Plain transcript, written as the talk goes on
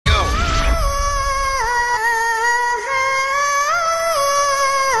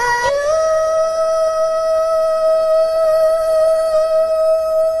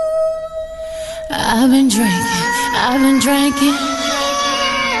I've been drinking.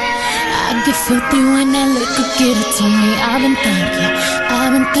 I get filthy when that liquor get it to me. I've been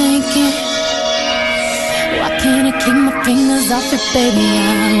thinking. Why can't I keep my fingers off it, baby?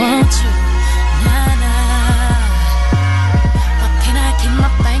 I want you. Nah, nah. Why can't I keep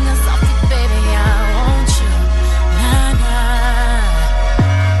my fingers off it, baby? I want you. Nah, nah.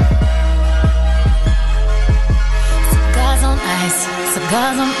 Cigars on ice,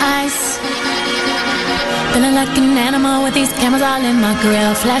 cigars on ice. Feeling like an animal with these cameras all in my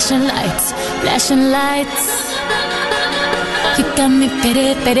grill. Flashing lights, flashing lights. You got me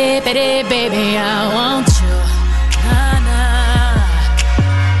pity, pity, pity, baby, I want you. Nah, nah.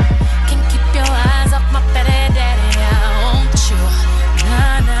 Can't keep your eyes off my pity, daddy, I want you.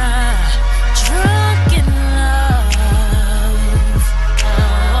 Nah, nah. Drunk in love, I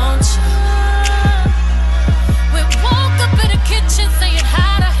want you. We woke up in the kitchen saying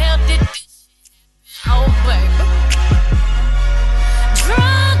how the hell did this? Oh, baby.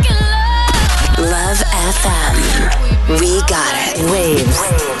 Drunk in love. Love FM. We got it. Waves.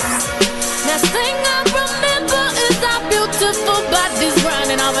 Last thing I remember is our beautiful bodies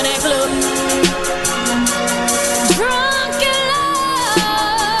running off in that club. Drunk in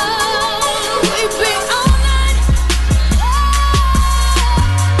love. We've been all night.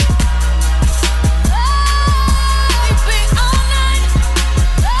 We've been all night.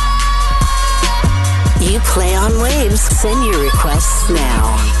 You play on Waves. Send your requests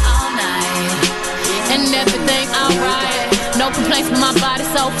now. All night. And everything alright. No complaints from my body,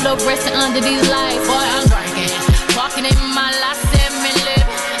 so fluorescent under these lights. Boy, I'm drinking. Walking in my last 7 lip.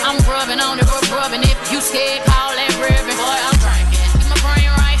 I'm rubbing on it, rubbing. If you scared, call that ribbon. Boy, I'm drinking. Keep my brain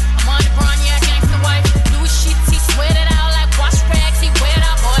right. I'm on the run, yeah, gangsta white. Louis sheets, he sweat it out like wash rags. He wet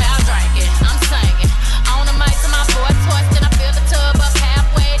out, boy, I'm drinking. I'm singing. On the mic to my boy toys. Then I fill the tub up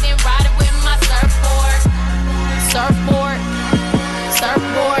halfway. Then ride it with my surfboard. Surfboard,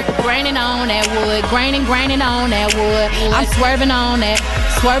 graining on that wood, graining on that wood. I'm swerving on that,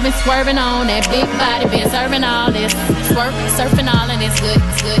 swerving on that big body. Been serving all this, surfing all and it's good,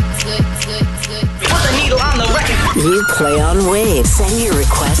 it's good, it's good, it's good, it's good. Put the needle on the record. You play on Waves. Send your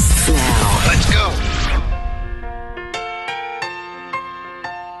requests now. Let's go.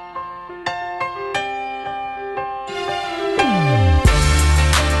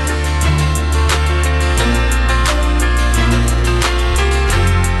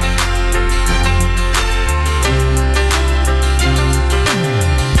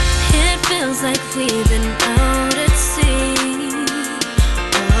 We've been out at sea,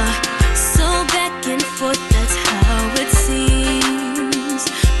 so back and forth, that's how it seems.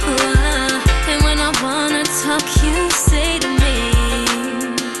 And when I wanna talk, you say to me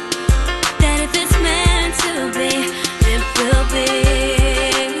that if it's meant to be, it will be.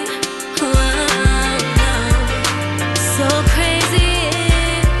 So crazy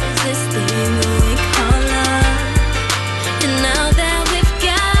is this thing we call love, and now that we've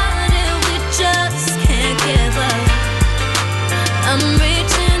got it, we just can't give up. I'm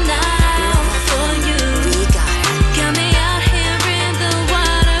reaching out for you. We got it. Got me out here in the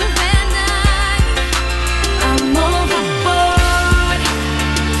water and I'm overboard,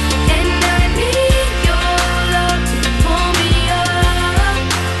 and I need your love to pull me up.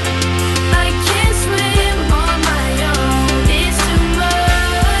 I can't swim on my own, it's too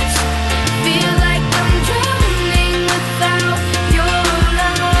much. Feel like I'm drowning without your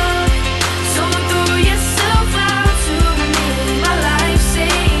love. So throw yourself out to me, my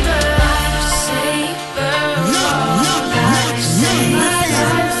lifesaver.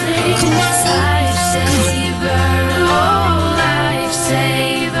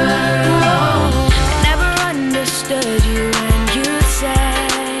 Lifesaver. Never understood you when you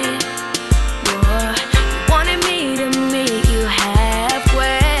said you wanted me to meet you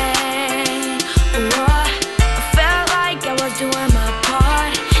halfway. I felt like I was doing my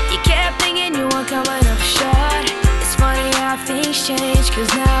part. You kept thinking you weren't coming up short. It's funny how things change,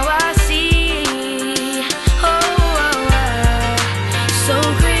 'cause now I see. So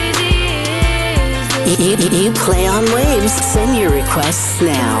crazy is this. You play on Waves. Send your requests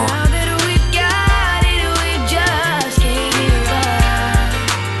now. Now that we've got it, we just can't give up.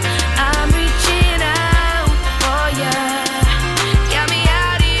 I'm reaching out for ya. Got me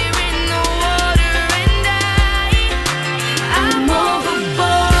out here in the water and I'm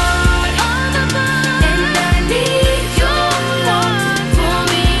overboard, and I need your love to pull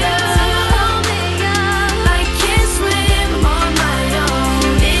me up. I can't swim on my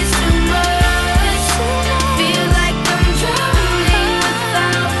own, it's too much. Feel like I'm drowning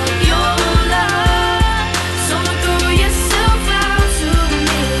without you.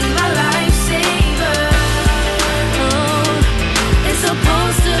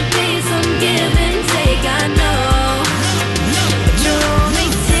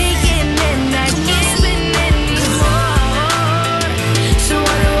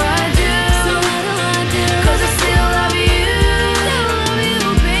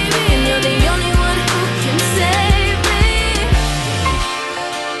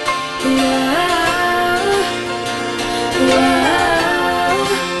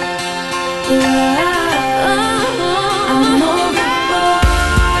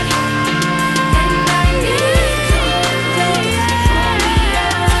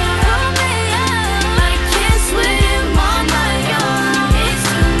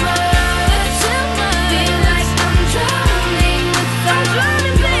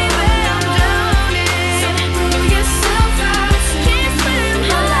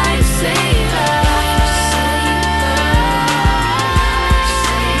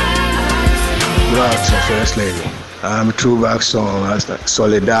 So First Lady, I'm a throwback song,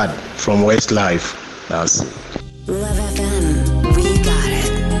 Soledad from Westlife. That's it. Love FM, we got it.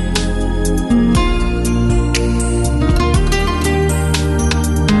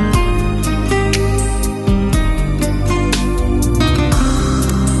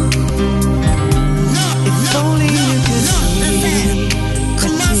 If only you could see the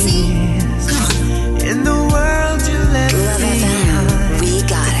tears in the world you left Love behind. FM, we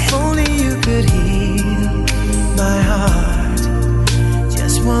got it. If only you could heal my heart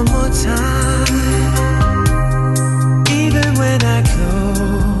just one more time. Even when I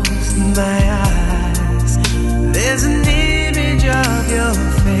close my eyes, there's an image of your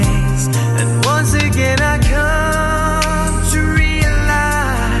face, and once again I come to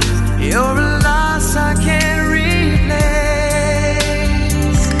realize you're a loss I can't replace.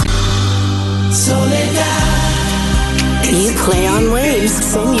 Soledad, You play on waves.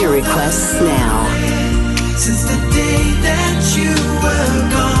 Send your requests now. since the day that you were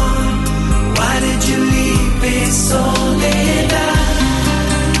gone, why did you leave me, Soledad?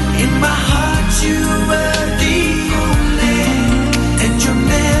 In my heart you were the only, and your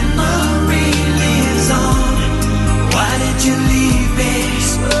memory lives on. Why did you leave me,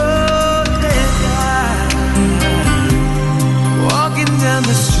 Soledad? Walking down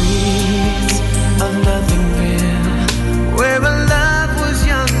the streets of Nothingville, where a love was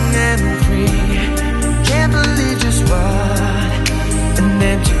young and free. Can't believe just what an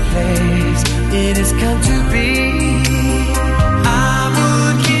empty place it has come to be. I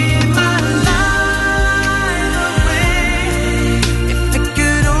would give my life away if it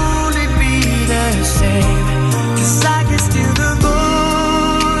could only be the same. 'Cause I can steal the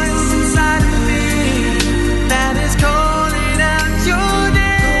voice inside of me that is calling out your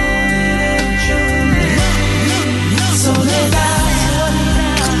name. Soledad,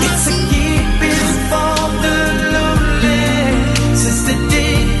 it's a keeping for the lonely. Since the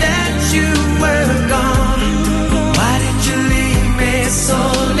day that you were gone, why did you leave me,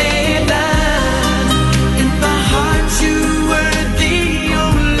 Soledad? In my heart you were the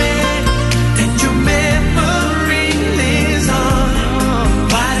only, and your memory lives on.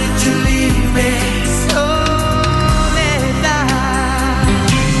 Why did you leave me, Soledad?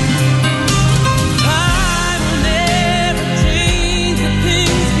 I will never change the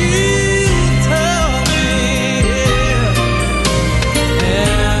things you told me.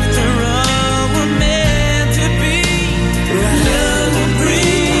 After all, we're meant to be. Love will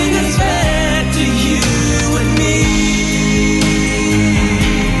bring us back to you and me.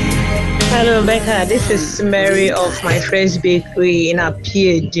 Hello, Becca. This is Mary of my Fresh Bakery in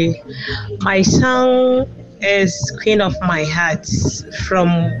Apiede. My song is Queen of My Heart from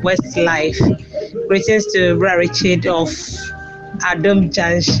Westlife. Greetings to Bra Richard of Adam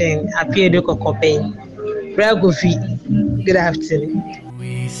Junction, Apiede Kokopen. Bra Gofi, good afternoon.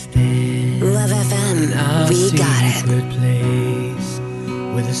 We stand Love in FM, our we got it. secret place,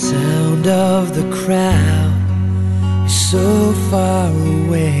 where the sound of the crowd is so far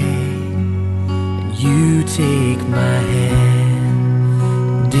away, and you take my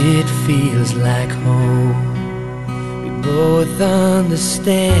hand, and it feels like home. We both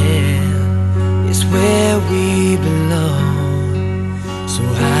understand it's where we belong. So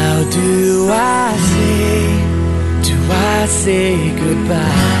how do I say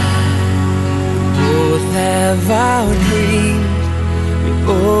goodbye? We both have our dreams, we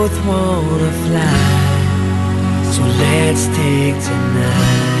both wanna fly. So let's take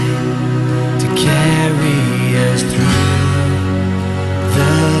tonight to carry us through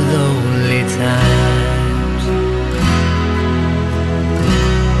the lonely times.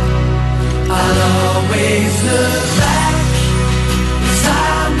 I'll always look back as I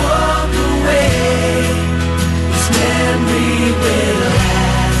walk away. This memory will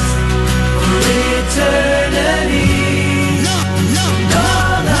last for eternity.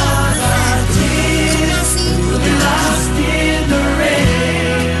 All of our tears will be lost in the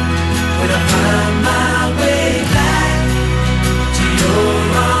rain when I find my way back to your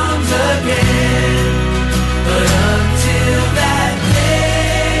arms again. But until that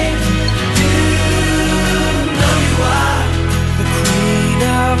day, you know you are the queen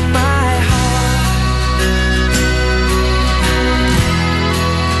of my heart,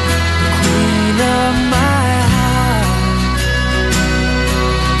 the queen of my heart.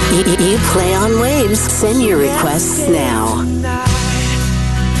 You play on waves. Send your requests now.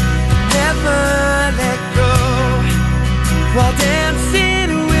 Never let go while dancing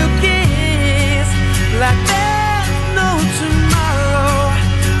we'll kiss like there's no tomorrow,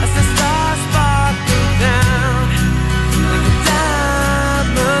 as the stars sparkle down like a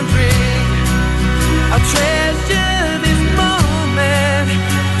diamond ring.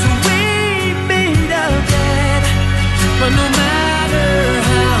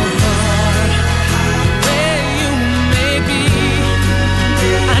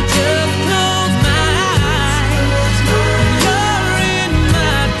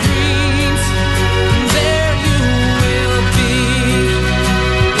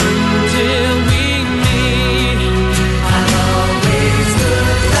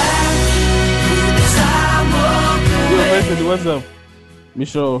 what's up?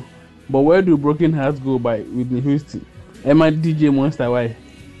 Michelle. But where do Broken Hearts go by Whitney Houston? Emma DJ Monster why?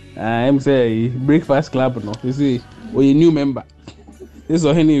 I'm say Breakfast Club no. You see, or a new member. This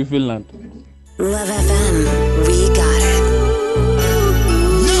is Henny in Finland. Love FM, we got it.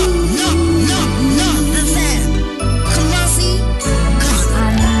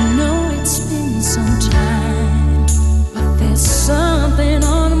 I know it's been some time, but there's something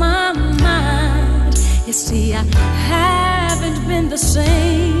on my mind. You see, I haven't been the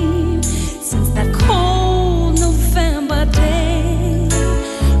same since that cold November day.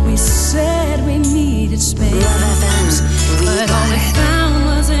 We said we needed space, but all we found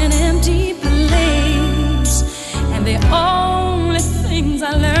was an empty place. And the only things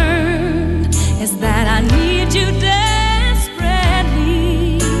I learned is that I need you desperately.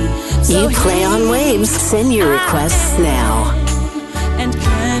 So You play on waves. Send your requests now. And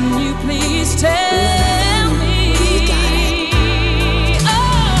can you please tell me,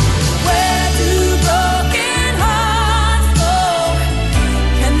 oh, where do broken hearts go?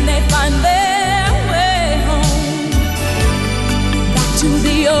 Can they find their way home? Back to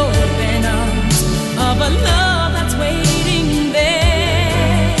the open arms of a love that's waiting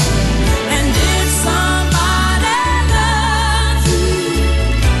there. And if somebody loves you,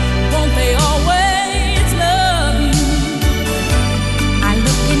 won't they always love you? I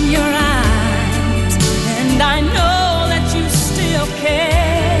look in your eyes and I know that you still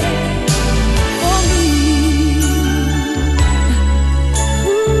care for me.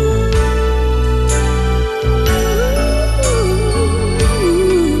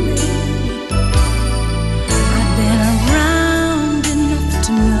 I've been around enough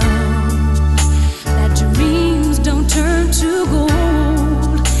to know that dreams don't turn to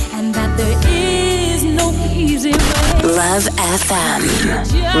gold and that there is no easy way. Love FM,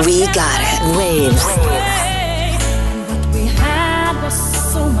 we got it. Waves. And what we had was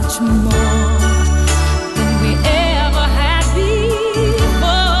so much more than we ever had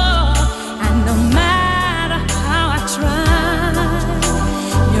before. And no matter how I try,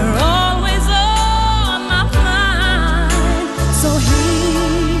 you're always on my mind. So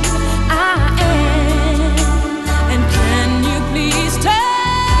here I am, and can you please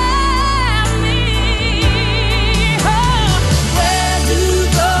tell me, oh, where do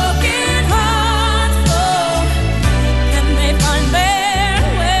broken hearts go? Can they find their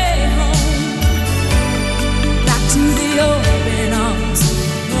way home? Back to the open arms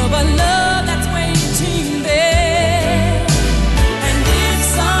of a love that's waiting there. And if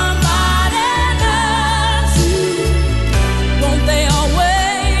somebody loves you, won't they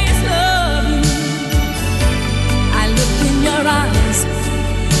always love you? I look in your eyes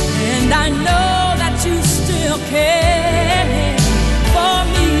and I know that you still care for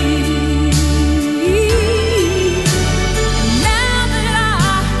me. And now that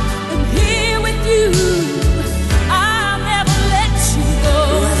I am here with you, I'll never let you go.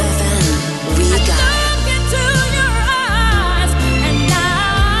 Love FM, we got it. Look into your eyes and I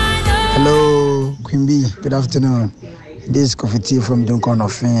know. Hello, Queen B. Good afternoon. This is Coffee Tea from Duncan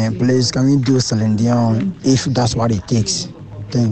of Fame. Please, can we do Celine Dion if that's what it takes?